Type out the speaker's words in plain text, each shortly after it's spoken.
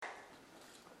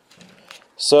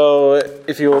So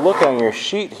if you will look on your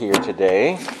sheet here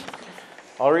today,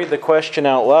 I'll read the question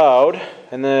out loud,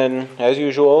 and then, as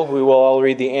usual, we will all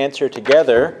read the answer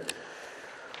together.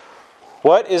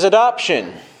 What is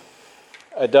adoption?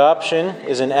 Adoption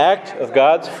is an act of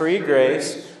God's free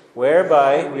grace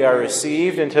whereby we are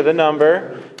received into the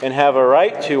number and have a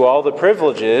right to all the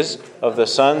privileges of the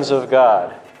sons of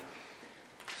God.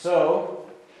 So,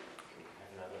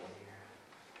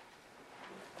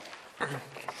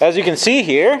 as you can see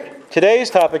here, today's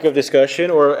topic of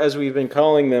discussion, or as we've been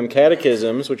calling them,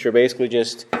 catechisms, which are basically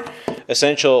just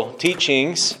essential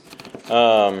teachings,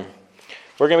 we're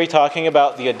going to be talking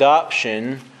about the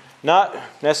adoption, not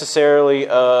necessarily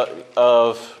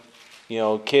of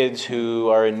kids who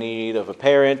are in need of a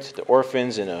parent, the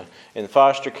orphans in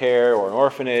foster care or an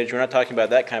orphanage. We're not talking about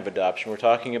that kind of adoption. We're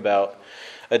talking about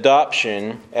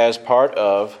adoption as part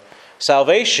of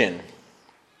salvation.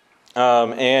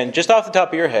 And just off the top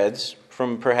of your heads,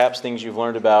 from perhaps things you've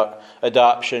learned about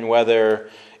adoption, whether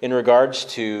in regards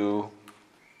to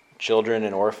children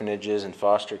in orphanages and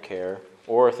foster care,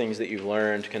 or things that you've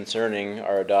learned concerning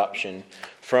our adoption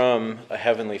from a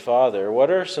Heavenly Father, what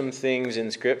are some things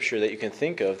in Scripture that you can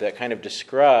think of that kind of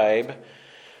describe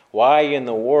why in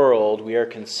the world we are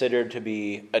considered to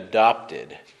be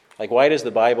adopted? Like, why does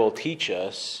the Bible teach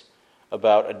us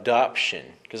about adoption?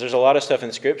 Because there's a lot of stuff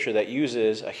in Scripture that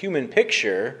uses a human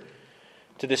picture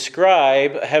to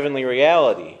describe a heavenly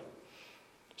reality.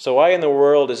 So why in the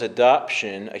world is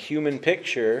adoption a human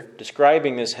picture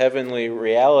describing this heavenly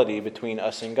reality between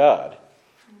us and God?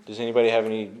 Does anybody have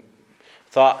any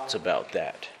thoughts about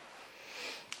that?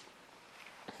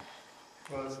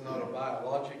 Well, it's not a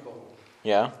biological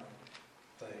Yeah?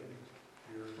 thing.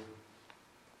 You're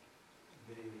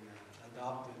being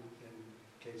adopted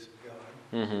in case of God.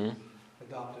 Mm-hmm.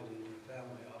 Adopted into the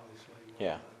family, obviously.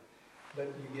 Yeah. But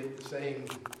you get the same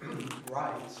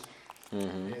rights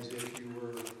as if you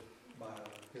were by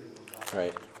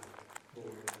Right. born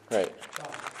Right.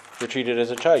 child. You're treated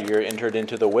as a child. You're entered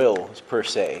into the will, per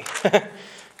se.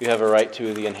 You have a right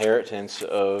to the inheritance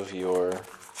of your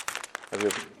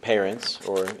parents,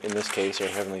 or in this case, our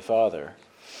Heavenly Father.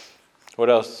 What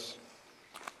else?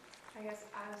 I guess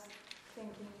I was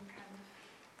thinking kind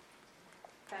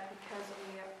of that because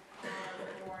we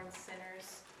are born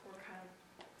sinners, we're kind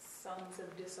of sons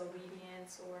of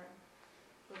disobedience, or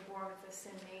we're born with a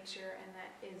sin nature, and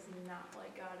that is not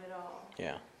like God at all.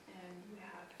 Yeah. And we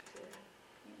have to,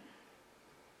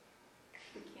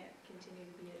 we can't continue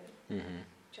to be a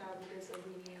child of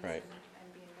disobedience Right.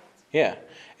 and be in God's. Yeah,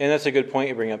 and that's a good point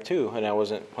you bring up too, and I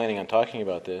wasn't planning on talking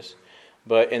about this,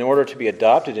 but in order to be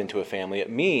adopted into a family, it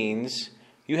means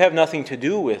you have nothing to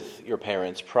do with your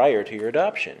parents prior to your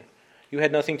adoption. You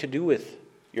had nothing to do with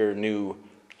your new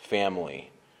family.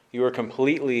 You are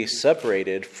completely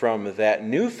separated from that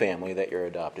new family that you're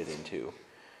adopted into.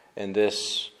 And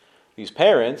these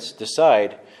parents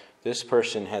decide, this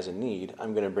person has a need,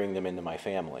 I'm going to bring them into my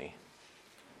family.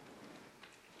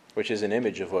 Which is an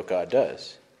image of what God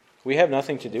does. We have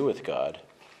nothing to do with God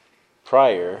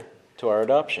prior to our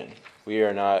adoption. We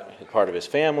are not part of His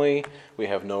family. We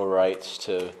have no rights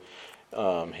to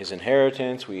His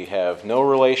inheritance. We have no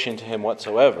relation to Him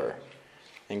whatsoever.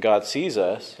 And God sees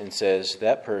us and says,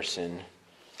 that person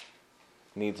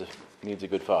needs a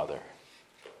good father.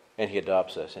 And He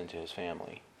adopts us into His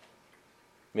family.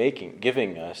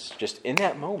 Giving us, just in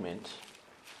that moment,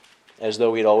 as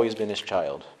though we'd always been His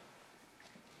child.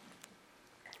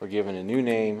 We're given a new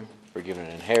name. We're given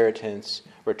an inheritance.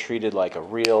 We're treated like a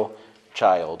real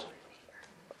child,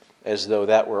 as though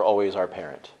that were always our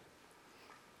parent.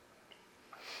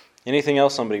 Anything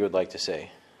else somebody would like to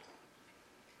say?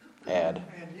 Add.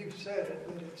 And you've said it,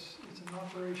 but it's an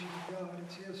operation of God.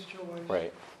 It's His choice.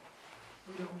 Right.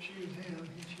 We don't choose Him.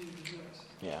 He chooses us.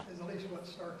 Yeah. Is at least what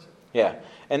starts it. Yeah.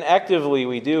 And actively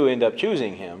we do end up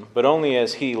choosing Him, but only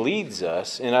as He leads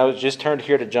us. And I was just turned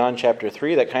here to John chapter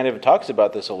 3 that kind of talks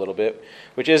about this a little bit,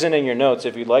 which isn't in your notes.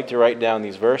 If you'd like to write down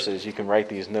these verses, you can write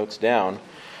these notes down.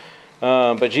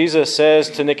 But Jesus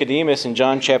says to Nicodemus in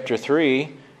John chapter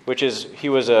 3, he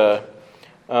was a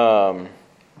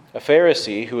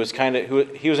Pharisee who was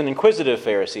he was an inquisitive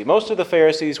Pharisee. Most of the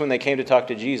Pharisees, when they came to talk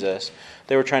to Jesus,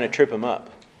 they were trying to trip Him up.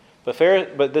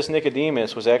 But this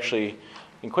Nicodemus was actually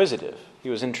inquisitive. He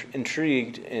was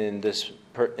intrigued in this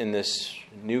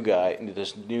new guy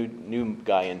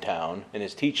in town and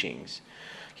his teachings.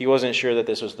 He wasn't sure that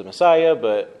this was the Messiah,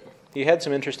 but he had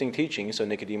some interesting teachings, so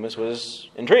Nicodemus was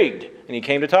intrigued, and he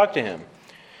came to talk to Him.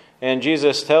 And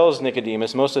Jesus tells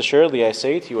Nicodemus, "Most assuredly I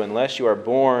say to you, unless you are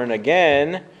born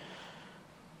again,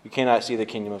 you cannot see the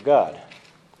kingdom of God."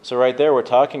 So right there we're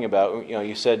talking about,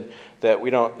 you said that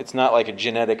it's not like a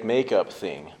genetic makeup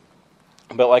thing.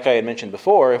 But like I had mentioned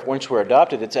before, if once we're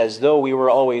adopted, it's as though we were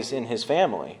always in his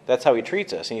family. That's how he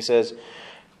treats us. And he says,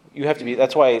 you have to be,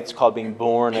 that's why it's called being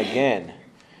born again.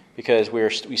 Because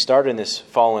we start in this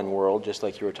fallen world, just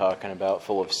like you were talking about,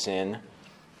 full of sin,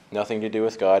 nothing to do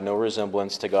with God, no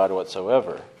resemblance to God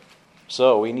whatsoever.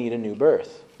 So we need a new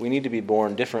birth. We need to be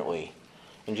born differently.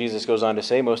 And Jesus goes on to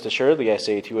say, most assuredly I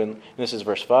say to you, and this is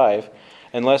verse 5,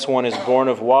 unless one is born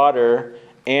of water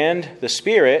and the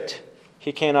Spirit,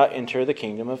 he cannot enter the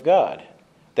kingdom of God.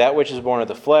 That which is born of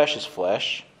the flesh is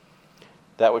flesh.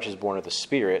 That which is born of the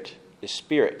Spirit is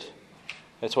spirit.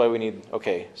 That's why we need,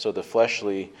 so the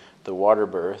fleshly, the water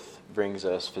birth brings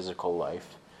us physical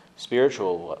life.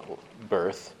 Spiritual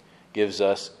birth gives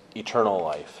us eternal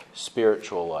life,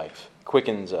 spiritual life,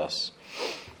 quickens us.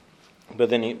 But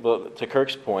then, to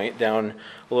Kirk's point, down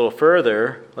a little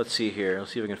further, let's see here.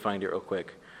 Let's see if we can find it real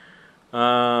quick.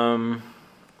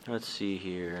 Let's see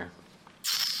here.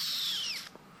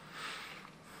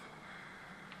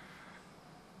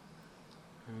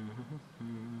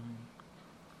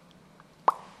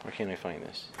 Where can I find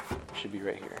this? It should be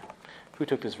right here. Who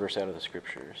took this verse out of the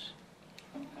Scriptures?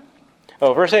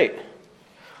 Oh, verse 8.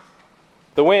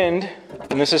 The wind,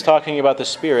 and this is talking about the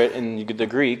Spirit. In the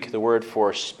Greek, the word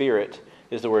for Spirit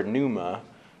is the word pneuma,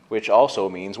 which also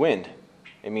means wind.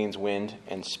 It means wind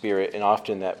and spirit, and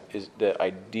often that is the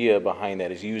idea behind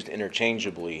that is used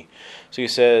interchangeably. So he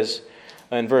says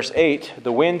in verse 8,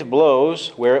 the wind blows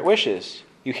where it wishes.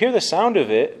 You hear the sound of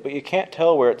it, but you can't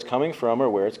tell where it's coming from or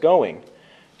where it's going.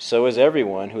 So is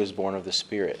everyone who is born of the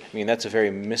Spirit. I mean, that's a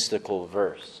very mystical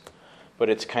verse, but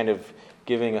it's kind of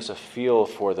giving us a feel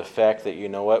for the fact that,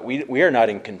 we are not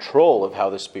in control of how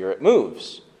the Spirit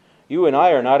moves. You and I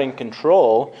are not in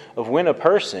control of when a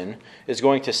person is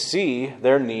going to see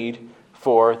their need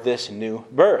for this new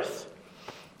birth.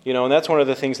 And that's one of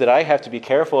the things that I have to be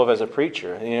careful of as a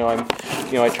preacher.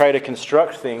 I try to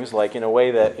construct things like in a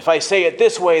way that if I say it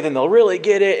this way, then they'll really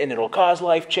get it and it'll cause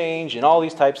life change and all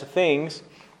these types of things.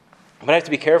 But I have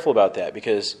to be careful about that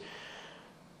because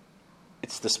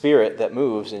it's the Spirit that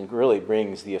moves and really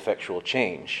brings the effectual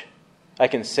change. I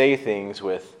can say things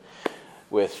with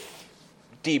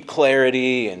deep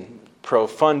clarity and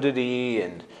profundity,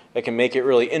 and I can make it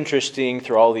really interesting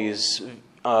through all these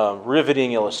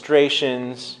riveting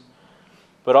illustrations.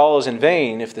 But all is in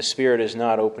vain if the Spirit is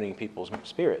not opening people's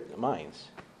minds,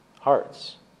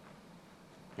 hearts.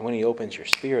 And when He opens your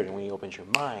spirit and when He opens your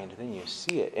mind, then you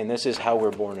see it. And this is how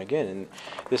we're born again. And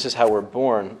this is how we're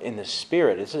born in the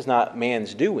Spirit. This is not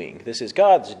man's doing. This is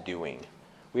God's doing.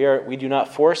 We do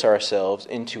not force ourselves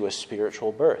into a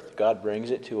spiritual birth. God brings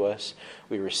it to us.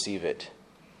 We receive it.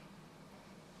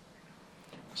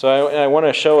 So I want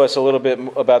to show us a little bit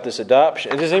about this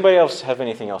adoption. Does anybody else have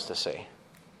anything else to say?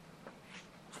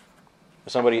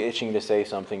 Was somebody itching to say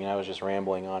something and I was just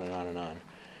rambling on and on and on?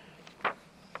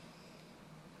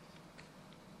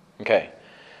 Okay.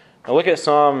 Now look at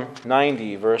Psalm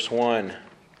 90, verse 1.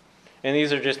 And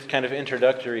these are just kind of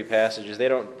introductory passages. They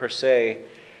don't per se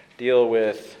deal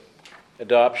with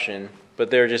adoption, but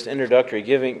they're just introductory,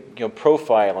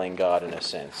 profiling God in a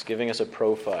sense, giving us a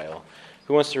profile.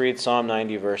 Who wants to read Psalm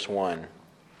 90, verse 1?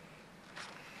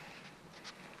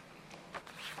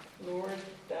 Lord,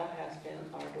 Thou hast been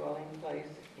our dwelling place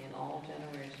in all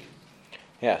generations.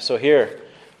 Yeah, so here,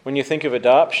 when you think of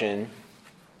adoption,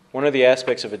 one of the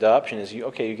aspects of adoption is you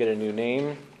get a new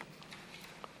name,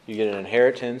 you get an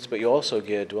inheritance, but you also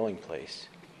get a dwelling place.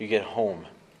 You get home.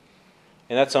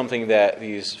 And that's something that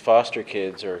these foster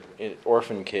kids or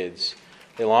orphan kids,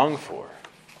 they long for.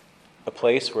 A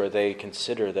place where they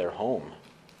consider their home.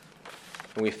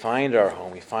 And we find our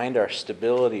home, we find our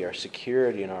stability, our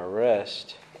security, and our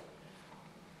rest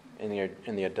in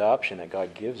the adoption that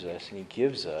God gives us. And He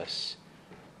gives us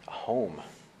a home.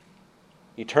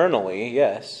 Eternally,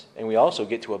 yes, and we also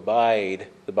get to abide.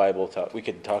 The Bible we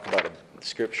could talk about a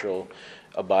scriptural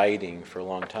abiding for a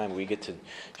long time. We get to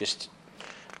just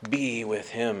be with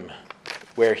Him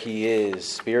where He is,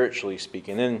 spiritually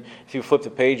speaking. Then if you flip the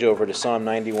page over to Psalm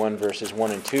 91, verses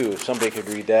 1 and 2, if somebody could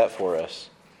read that for us.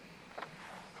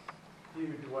 He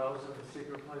who dwells in the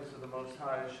secret place of the Most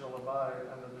High shall abide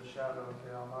under the shadow of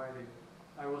the Almighty.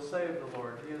 I will say of the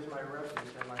Lord, He is my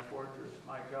refuge and my fortress,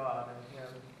 my God, in Him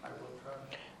I will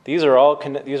trust. These are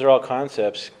all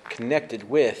concepts connected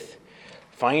with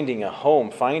finding a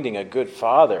home, finding a good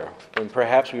father, when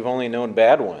perhaps we've only known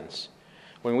bad ones.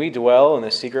 When we dwell in the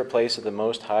secret place of the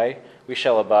Most High, we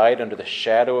shall abide under the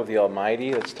shadow of the Almighty.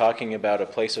 That's talking about a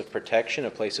place of protection, a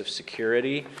place of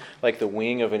security, like the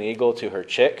wing of an eagle to her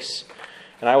chicks.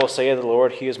 And I will say of the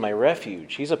Lord, He is my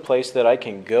refuge. He's a place that I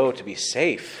can go to be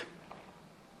safe,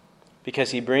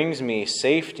 because He brings me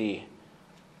safety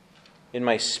in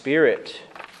my spirit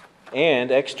and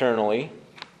externally.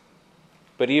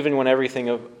 But even when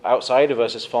everything outside of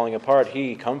us is falling apart,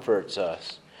 He comforts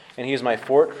us. And He is my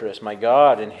fortress, my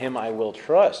God. In Him I will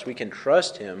trust. We can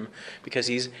trust Him because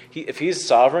if He's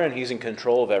sovereign and He's in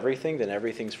control of everything, then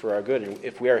everything's for our good. And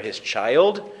if we are His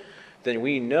child, then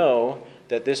we know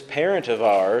that this parent of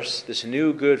ours, this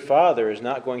new good Father, is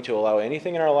not going to allow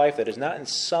anything in our life that is not in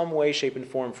some way, shape, and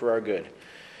form for our good.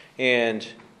 And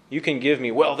you can give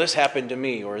me, well, this happened to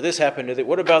me, or this happened to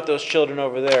what about those children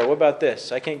over there? What about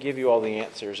this? I can't give you all the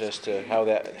answers as to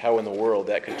how in the world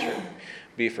that could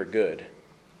be for good.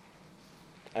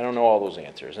 I don't know all those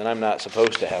answers, and I'm not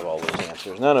supposed to have all those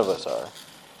answers. None of us are.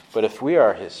 But if we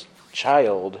are His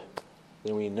child,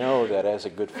 then we know that as a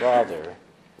good Father,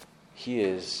 He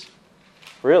is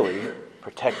really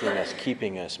protecting us,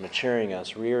 keeping us, maturing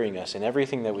us, rearing us in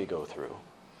everything that we go through.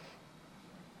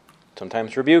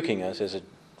 Sometimes rebuking us as a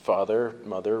father,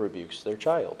 mother rebukes their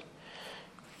child.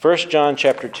 1 John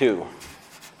chapter 2.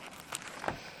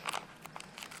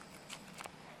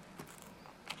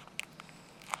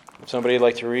 If somebody would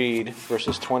like to read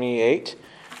verses 28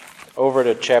 over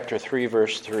to chapter 3,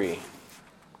 verse 3.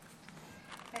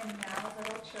 And now,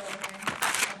 little children,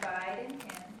 abide in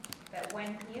Him, that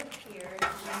when He appears, we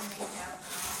may have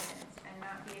confidence and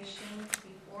not be ashamed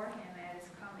before Him at His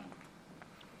coming.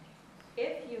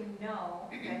 If you know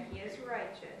that He is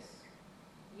righteous,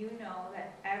 you know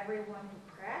that everyone who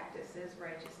practices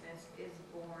righteousness is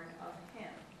born of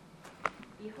Him.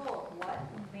 Behold, what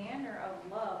manner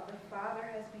of love the Father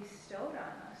has bestowed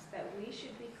on us, that we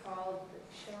should be called the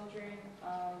children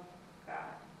of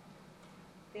God.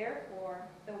 Therefore,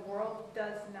 the world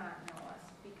does not know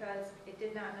us, because it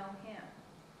did not know Him.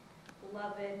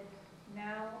 Beloved,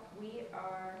 now we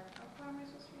are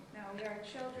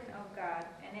children of God,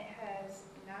 and it has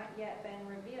not yet been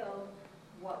revealed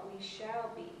what we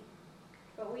shall be.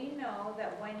 But we know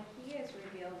that when He is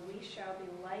revealed, we shall be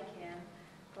like Him,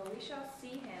 for we shall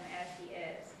see Him as He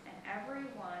is. And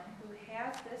everyone who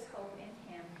has this hope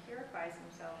in Him purifies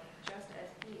himself just as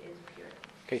He is pure.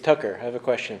 Okay, Tucker, I have a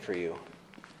question for you.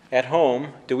 At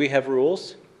home, do we have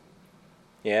rules?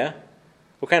 Yeah?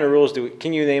 What kind of rules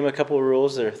can you name a couple of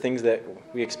rules or things that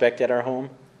we expect at our home?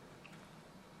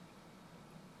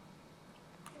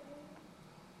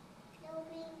 No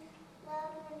being loud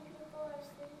when people are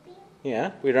sleeping.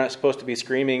 Yeah, we're not supposed to be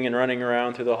screaming and running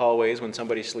around through the hallways when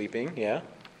somebody's sleeping. Yeah,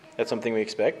 that's something we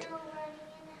expect. No running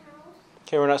in the house.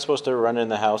 Okay, we're not supposed to run in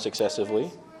the house excessively. No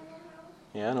wrestling in the house.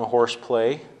 Yeah, no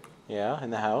horseplay. Yeah,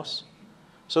 in the house.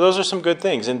 So those are some good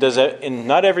things. And and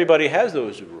not everybody has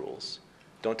those rules.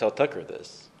 Don't tell Tucker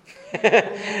this.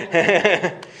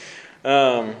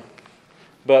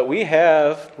 But we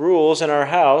have rules in our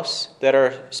house that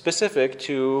are specific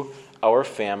to our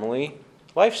family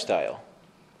lifestyle.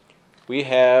 We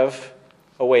have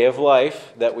a way of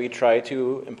life that we try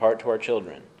to impart to our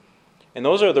children. And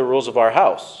those are the rules of our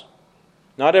house.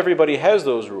 Not everybody has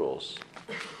those rules.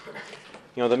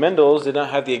 You know, the Mendels did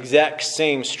not have the exact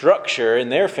same structure in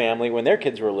their family when their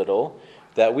kids were little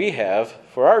that we have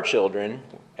for our children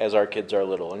as our kids are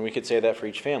little. And we could say that for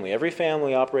each family. Every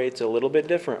family operates a little bit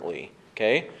differently.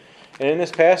 Okay? And in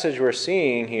this passage we're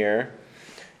seeing here,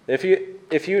 if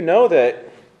you know that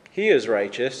He is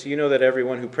righteous, you know that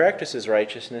everyone who practices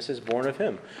righteousness is born of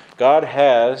Him. God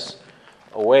has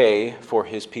a way for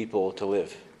His people to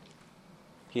live.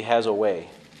 He has a way,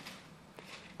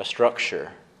 a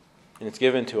structure, and it's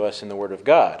given to us in the Word of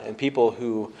God. And people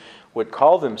who would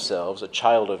call themselves a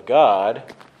child of God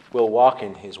will walk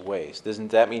in His ways.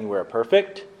 Doesn't that mean we're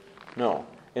perfect? No.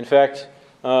 In fact,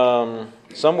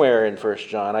 somewhere in 1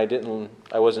 John,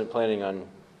 I wasn't planning on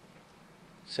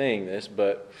saying this,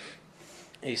 but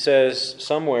he says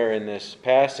somewhere in this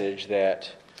passage in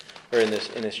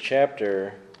this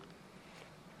chapter,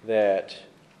 that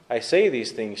I say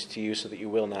these things to you so that you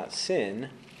will not sin,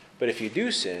 but if you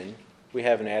do sin, we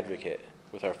have an advocate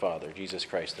with our Father, Jesus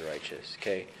Christ the righteous,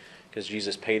 okay? Because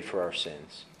Jesus paid for our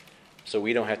sins. So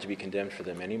we don't have to be condemned for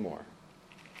them anymore.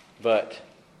 But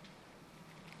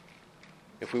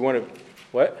if we want to,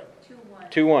 what?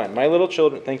 2:1. My little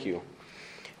children, thank you.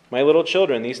 My little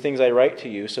children, these things I write to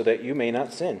you so that you may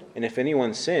not sin. And if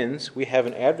anyone sins, we have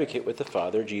an advocate with the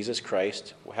Father, Jesus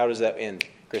Christ. How does that end,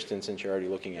 Kristen, since you're already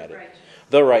looking at it? Righteous.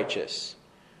 The righteous.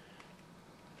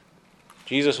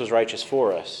 Jesus was righteous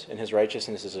for us, and His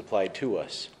righteousness is applied to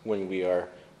us when we are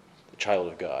the child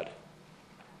of God.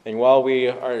 And while we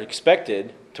are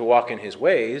expected to walk in His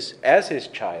ways as His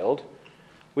child,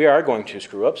 We are going to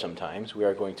screw up sometimes. We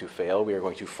are going to fail. We are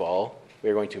going to fall. We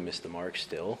are going to miss the mark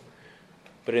still.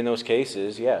 But in those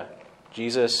cases, yeah,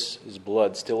 Jesus'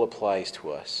 blood still applies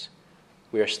to us.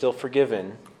 We are still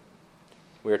forgiven.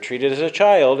 We are treated as a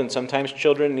child, and sometimes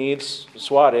children need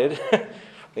swatted.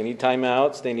 They need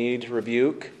timeouts. They need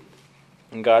rebuke.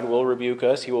 And God will rebuke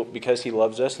us because He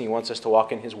loves us and He wants us to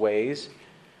walk in His ways,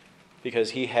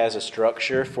 because He has a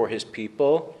structure for His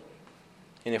people.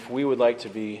 And if we would like to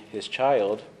be His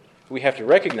child, we have to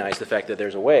recognize the fact that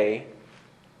there's a way,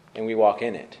 and we walk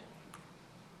in it.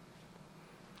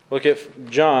 Look at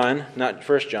John, not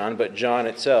 1 John, but John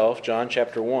itself, John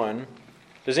chapter 1.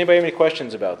 Does anybody have any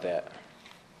questions about that?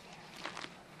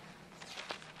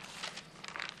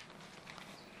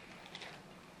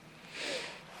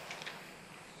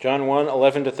 John 1,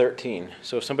 11 to 13.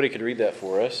 So if somebody could read that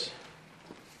for us.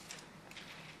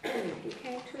 He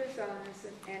came to his own,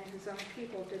 and his own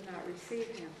people did not receive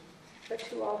him. But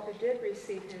to all who did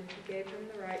receive him, he gave them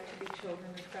the right to be children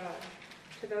of God,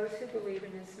 to those who believe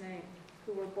in his name,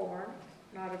 who were born,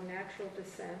 not of natural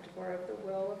descent, or of the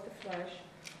will of the flesh,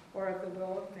 or of the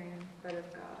will of man, but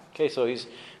of God. Okay, so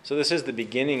this is the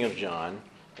beginning of John,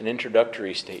 an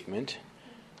introductory statement,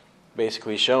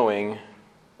 basically showing,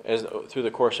 as through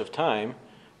the course of time,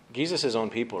 Jesus' own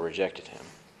people rejected him.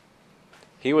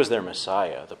 He was their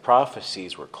Messiah. The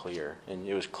prophecies were clear, and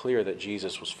it was clear that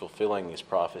Jesus was fulfilling these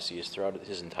prophecies throughout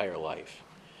his entire life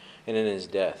and in his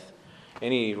death.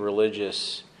 Any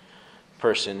religious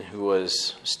person who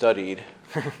was studied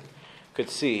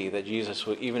could see that Jesus,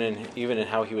 even in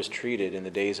how he was treated in the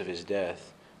days of his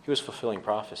death, he was fulfilling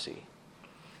prophecy.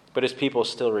 But his people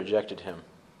still rejected him.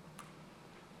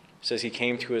 It says he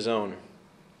came to his own.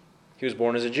 He was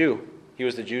born as a Jew. He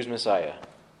was the Jews' Messiah.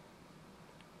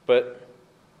 But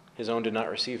his own did not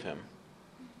receive him.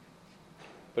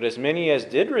 But as many as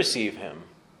did receive him,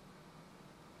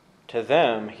 to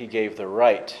them he gave the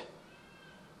right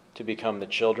to become the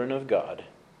children of God,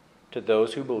 to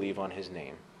those who believe on his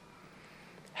name.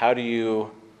 How do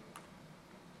you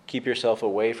keep yourself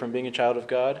away from being a child of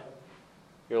God?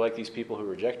 You're like these people who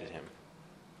rejected him.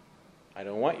 I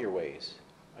don't want your ways.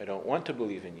 I don't want to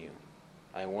believe in you.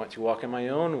 I want to walk in my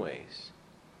own ways,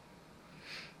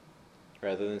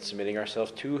 rather than submitting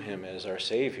ourselves to him as our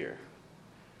Savior.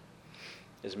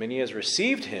 As many as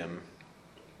received him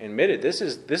admitted, this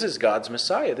is God's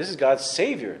Messiah. This is God's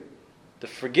Savior, the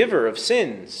forgiver of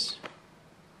sins.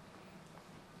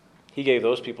 He gave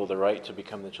those people the right to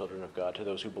become the children of God, to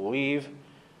those who believe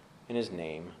in his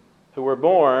name, who were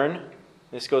born,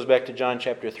 this goes back to John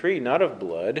chapter 3, not of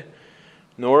blood,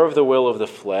 nor of the will of the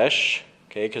flesh.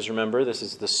 Okay, because remember, this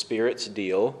is the Spirit's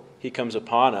deal. He comes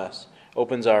upon us,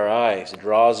 opens our eyes,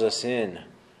 draws us in.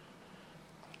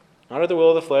 Not of the will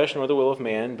of the flesh, nor the will of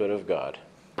man, but of God.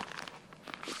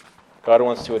 God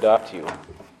wants to adopt you.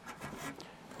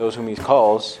 Those whom he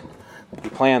calls, he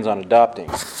plans on adopting.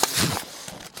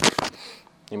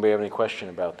 Anybody have any question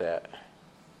about that?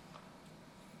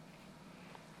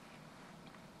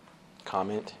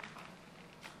 Comment?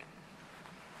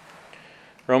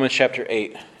 Romans chapter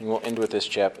 8, and we'll end with this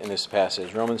in this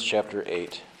passage. Romans chapter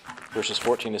 8, verses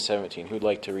 14 to 17. Who'd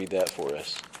like to read that for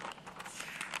us?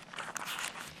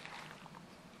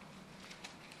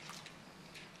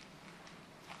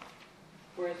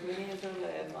 For as many as are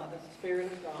led by the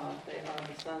Spirit of God, they are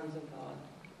the sons of God.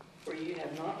 For ye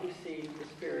have not received the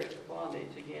spirit of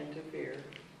bondage again to fear,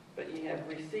 but ye have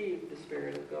received the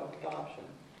Spirit of adoption,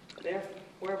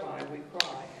 whereby we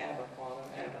cry, Abba, Father,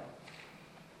 Abba.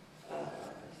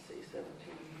 17.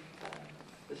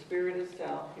 The Spirit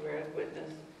itself beareth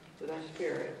witness with our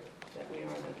spirit that we are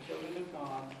the children of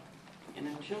God, and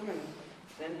if children,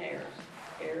 then heirs,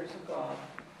 heirs of God,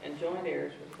 and joint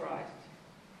heirs with Christ.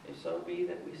 If so be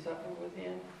that we suffer with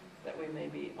him, that we may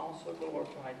be also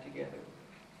glorified together.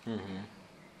 Mm-hmm.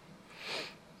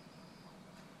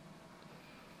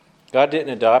 God didn't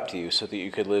adopt you so that you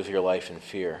could live your life in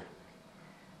fear.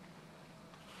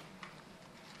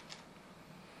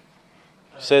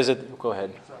 Says it. Go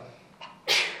ahead. Sorry.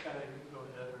 Go ahead.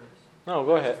 No,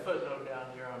 go ahead. There's a footnote down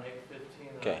here on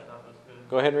 8:15 that Okay. I thought was good.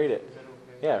 Go ahead and read it. Is that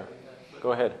okay? Yeah.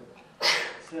 Go ahead. It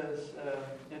says,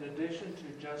 in addition to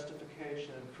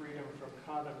justification and freedom from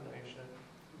condemnation,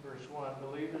 verse 1,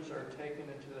 believers are taken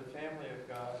into the family of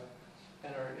God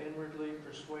and are inwardly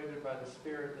persuaded by the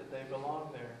Spirit that they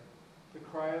belong there. The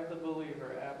cry of the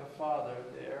believer, Abba, Father,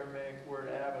 the Aramaic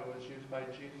word Abba was used by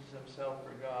Jesus himself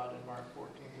for God in Mark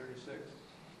 14:36,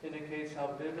 indicates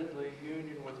how vividly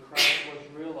union with Christ was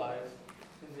realized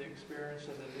in the experience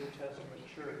of the New Testament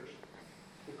church.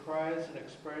 The cry is an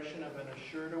expression of an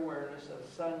assured awareness of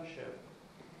sonship.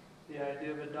 The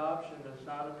idea of adoption does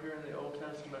not appear in the Old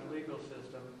Testament legal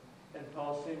system, and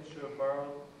Paul seems to have borrowed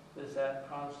this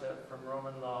concept from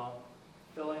Roman law,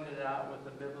 filling it out with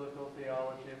the biblical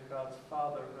theology of God's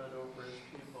fatherhood over his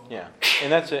people. Yeah,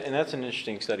 and that's an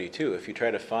interesting study too. If you try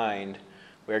to find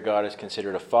where God is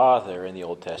considered a father in the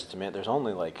Old Testament, there's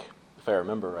only, like, if I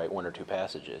remember right, 1 or 2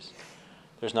 passages.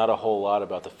 There's not a whole lot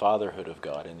about the fatherhood of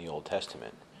God in the Old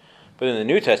Testament. But in the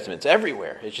New Testament, it's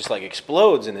everywhere. It just like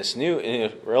explodes in this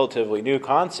relatively new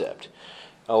concept.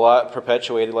 A lot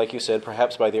perpetuated, like you said,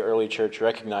 perhaps by the early church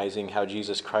recognizing how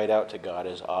Jesus cried out to God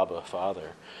as Abba,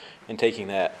 Father, and taking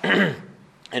that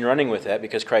and running with that,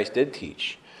 because Christ did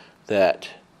teach that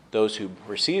those who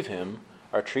receive him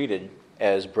are treated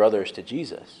as brothers to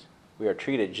Jesus. We are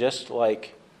treated just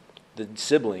like the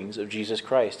siblings of Jesus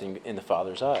Christ in the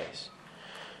Father's eyes.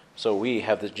 So we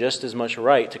have just as much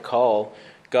right to call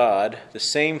God the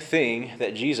same thing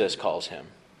that Jesus calls him.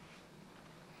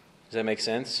 Does that make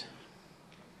sense?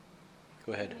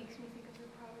 Go ahead. It makes me think of the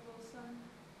prodigal son.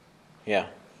 Yeah.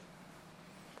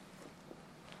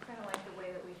 Kind of like the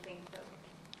way that we think that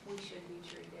we should be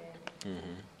treated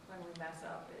Mm-hmm. when we mess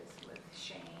up is with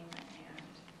shame and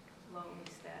lowly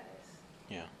status.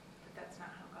 Yeah. But that's not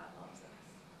how God loves us.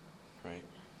 Right.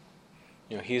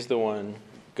 He's the one,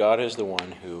 God is the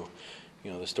one who,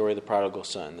 the story of the prodigal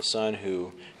son, the son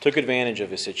who took advantage of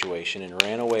his situation and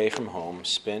ran away from home,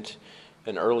 spent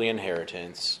an early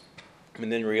inheritance,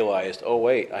 and then realized, oh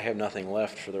wait, I have nothing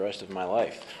left for the rest of my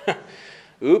life.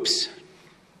 Oops.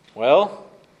 Well,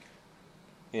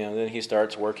 then he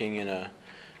starts working in a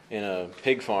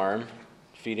pig farm,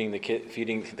 feeding the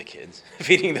pigs.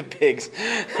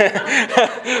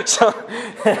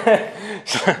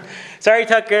 Sorry,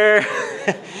 Tucker.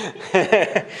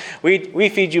 we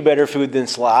feed you better food than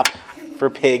slop for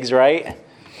pigs, right?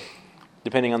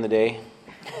 Depending on the day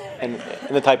and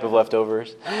the type of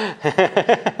leftovers.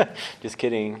 Just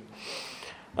kidding.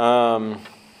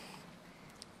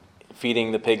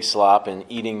 Feeding the pig slop and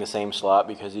eating the same slop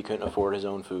because he couldn't afford his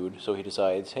own food. So he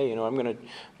decides, hey,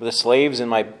 the slaves in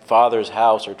my father's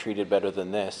house are treated better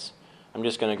than this. I'm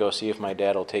just going to go see if my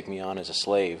dad will take me on as a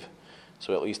slave.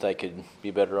 So at least I could be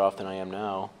better off than I am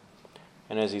now.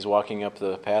 And as he's walking up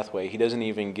the pathway, he doesn't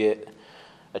even get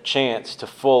a chance to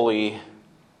fully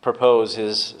propose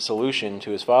his solution to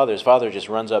his father. His father just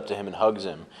runs up to him and hugs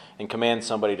him and commands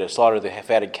somebody to slaughter the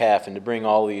fatted calf and to bring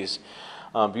all these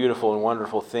beautiful and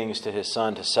wonderful things to his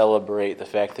son to celebrate the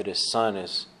fact that his son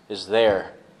is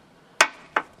there.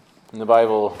 And the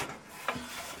Bible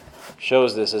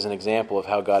shows this as an example of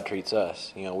how God treats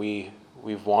us.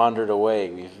 We've wandered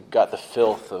away. We've got the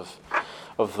filth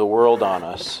of the world on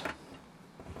us.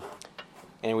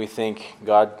 And we think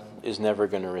God is never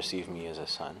going to receive me as a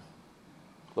son.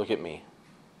 Look at me.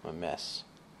 I'm a mess.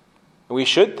 And we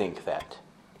should think that.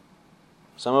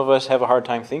 Some of us have a hard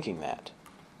time thinking that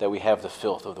we have the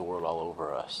filth of the world all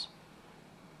over us.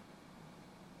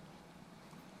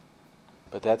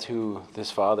 But that's who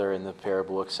this father in the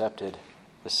parable accepted,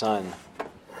 the son.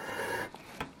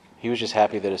 He was just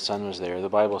happy that his son was there. The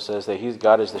Bible says that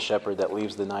God is the shepherd that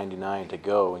leaves the 99 to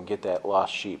go and get that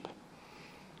lost sheep,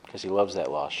 because he loves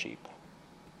that lost sheep.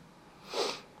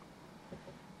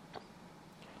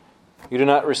 You do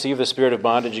not receive the spirit of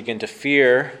bondage again to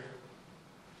fear,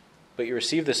 but you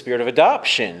receive the spirit of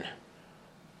adoption,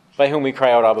 by whom we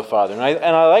cry out, Abba, Father. And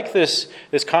I like this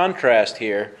contrast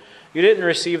here. You didn't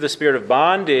receive the spirit of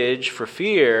bondage for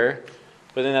fear,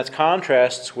 but then that's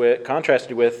contrasted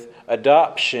with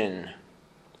adoption,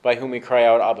 by whom we cry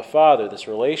out, Abba, Father. This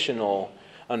relational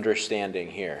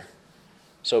understanding here.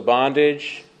 So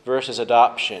bondage versus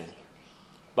adoption.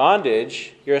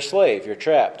 Bondage, you're a slave, you're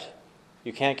trapped.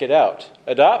 You can't get out.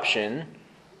 Adoption,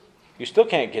 you still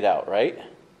can't get out, right?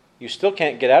 You still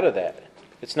can't get out of that.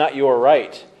 It's not your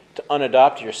right to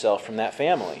unadopt yourself from that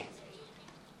family.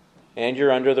 And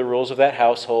you're under the rules of that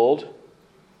household,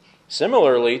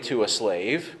 similarly to a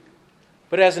slave.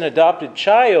 But as an adopted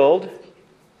child,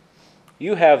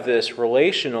 you have this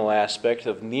relational aspect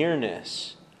of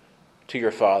nearness to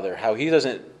your father, how he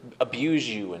doesn't abuse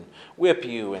you and whip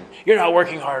you and you're not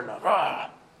working hard enough.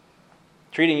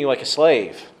 Treating you like a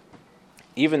slave,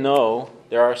 even though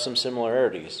there are some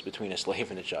similarities between a slave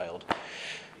and a child.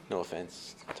 No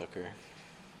offense, Tucker.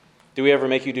 Do we ever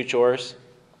make you do chores?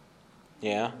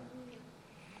 Yeah?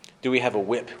 Do we have a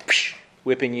whip,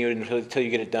 whipping you until you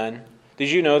get it done? Did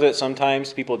you know that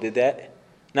sometimes people did that?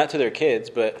 Not to their kids,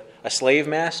 but a slave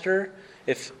master,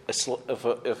 if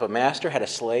a master had a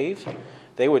slave,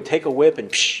 they would take a whip and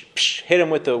hit him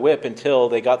with the whip until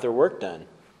they got their work done.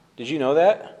 Did you know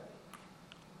that?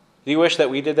 Do you wish that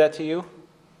we did that to you?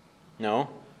 No?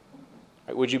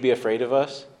 Would you be afraid of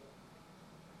us?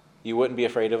 You wouldn't be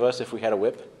afraid of us if we had a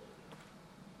whip?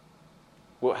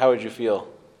 How would you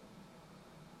feel?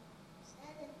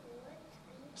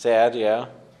 Sad, yeah.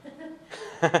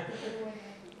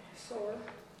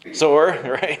 Sore,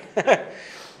 right?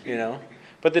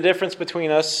 But the difference between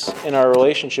us and our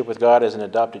relationship with God as an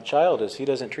adopted child is He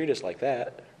doesn't treat us like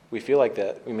that. We feel like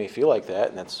that. We may feel like that,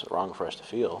 and that's wrong for us to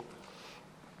feel.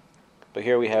 But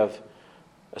here we have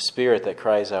a spirit that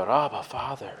cries out, Abba,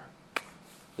 Father.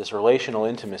 This relational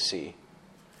intimacy.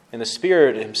 And the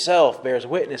Spirit Himself bears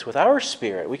witness with our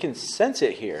spirit. We can sense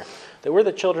it here, that we're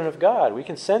the children of God. We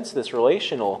can sense this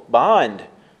relational bond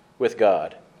with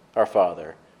God, our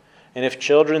Father. And if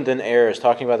children, then heirs,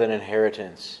 talking about an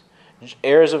inheritance.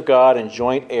 Heirs of God and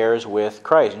joint heirs with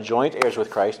Christ. Joint heirs with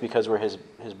Christ because we're His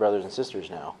brothers and sisters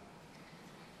now.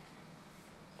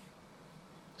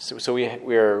 So we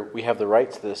have the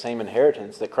rights to the same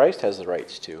inheritance that Christ has the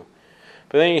rights to.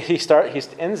 But then he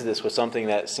ends this with something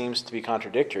that seems to be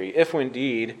contradictory. If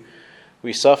indeed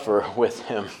we suffer with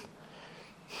Him.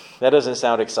 That doesn't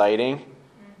sound exciting.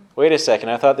 Wait a second,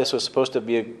 I thought this was supposed to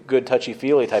be a good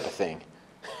touchy-feely type of thing.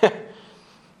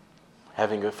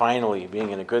 Finally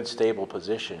being in a good stable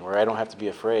position where I don't have to be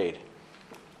afraid.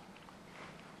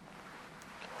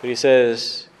 But he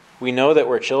says, we know that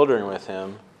we're children with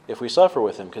Him if we suffer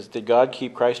with Him. Because did God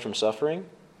keep Christ from suffering?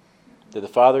 Did the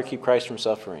Father keep Christ from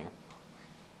suffering?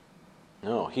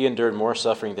 No, He endured more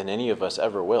suffering than any of us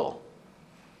ever will.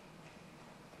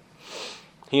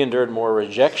 He endured more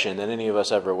rejection than any of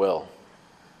us ever will.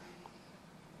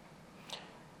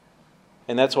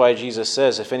 And that's why Jesus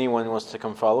says, if anyone wants to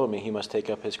come follow me, he must take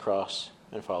up his cross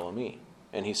and follow me.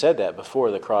 And He said that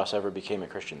before the cross ever became a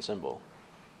Christian symbol.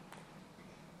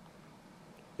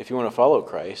 If you want to follow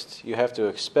Christ, you have to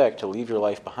expect to leave your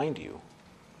life behind you.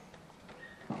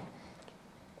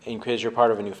 And because you're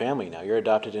part of a new family now, you're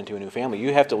adopted into a new family,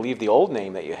 you have to leave the old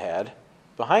name that you had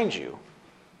behind you.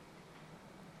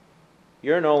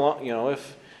 You're no longer,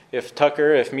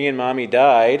 if me and Mommy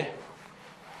died,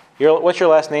 what's your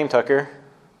last name, Tucker?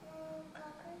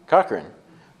 Cochran.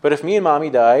 But if me and Mommy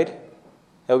died,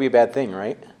 that would be a bad thing,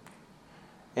 right?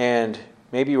 And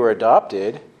maybe you were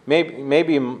adopted.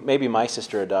 Maybe my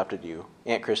sister adopted you,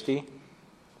 Aunt Christy.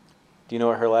 Do you know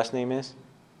what her last name is?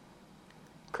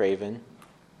 Craven.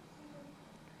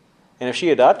 And if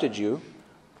she adopted you,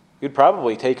 you'd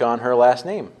probably take on her last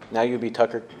name. Now you'd be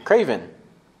Tucker Craven.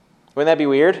 Wouldn't that be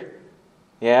weird?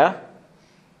 Yeah?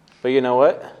 But you know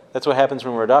what? That's what happens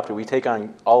when we're adopted. We take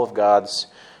on all of God's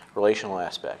relational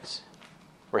aspects.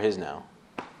 We're His now.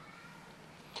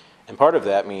 And part of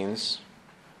that means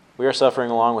we are suffering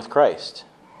along with Christ.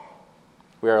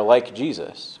 We are like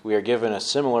Jesus. We are given a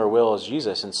similar will as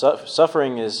Jesus. And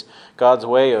suffering is God's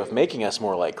way of making us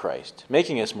more like Christ,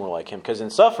 making us more like Him. Because in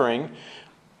suffering,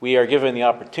 we are given the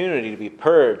opportunity to be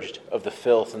purged of the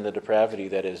filth and the depravity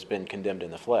that has been condemned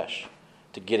in the flesh,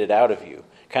 to get it out of you.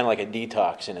 Kind of like a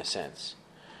detox in a sense.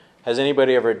 Has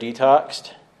anybody ever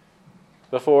detoxed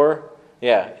before?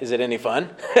 Yeah. Is it any fun?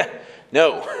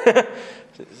 No.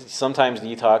 Sometimes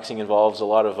detoxing involves a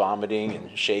lot of vomiting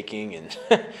and shaking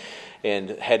and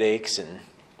and headaches, and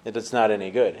it's not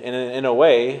any good. And in a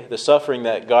way, the suffering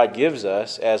that God gives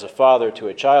us as a father to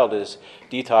a child is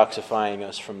detoxifying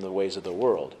us from the ways of the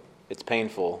world. It's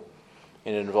painful,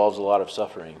 and it involves a lot of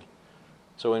suffering.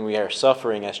 So when we are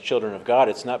suffering as children of God,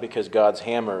 it's not because God's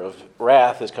hammer of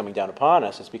wrath is coming down upon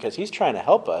us. It's because He's trying to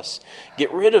help us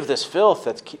get rid of this filth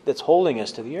that's holding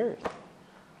us to the earth.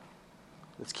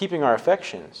 It's keeping our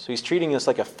affections. So He's treating us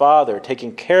like a father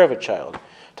taking care of a child.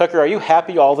 Tucker, are you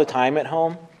happy all the time at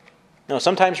home? No,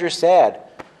 sometimes you're sad.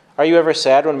 Are you ever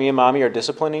sad when me and Mommy are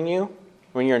disciplining you?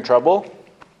 When you're in trouble?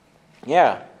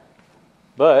 Yeah.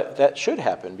 But that should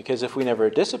happen, because if we never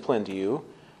disciplined you,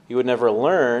 you would never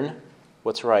learn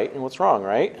what's right and what's wrong,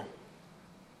 right?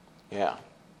 Yeah.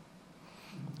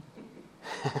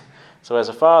 So as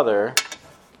a father,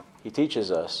 He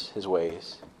teaches us His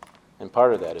ways, and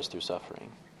part of that is through suffering.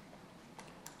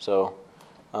 So,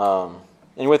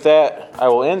 and with that, I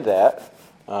will end that.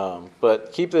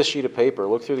 But keep this sheet of paper,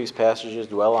 look through these passages,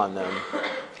 dwell on them,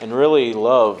 and really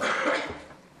love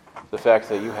the fact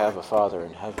that you have a Father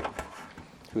in heaven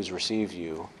who's received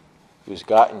you, who's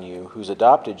gotten you, who's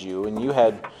adopted you, and you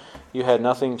had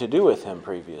nothing to do with Him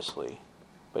previously.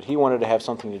 But He wanted to have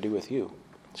something to do with you.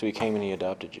 So He came and He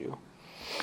adopted you.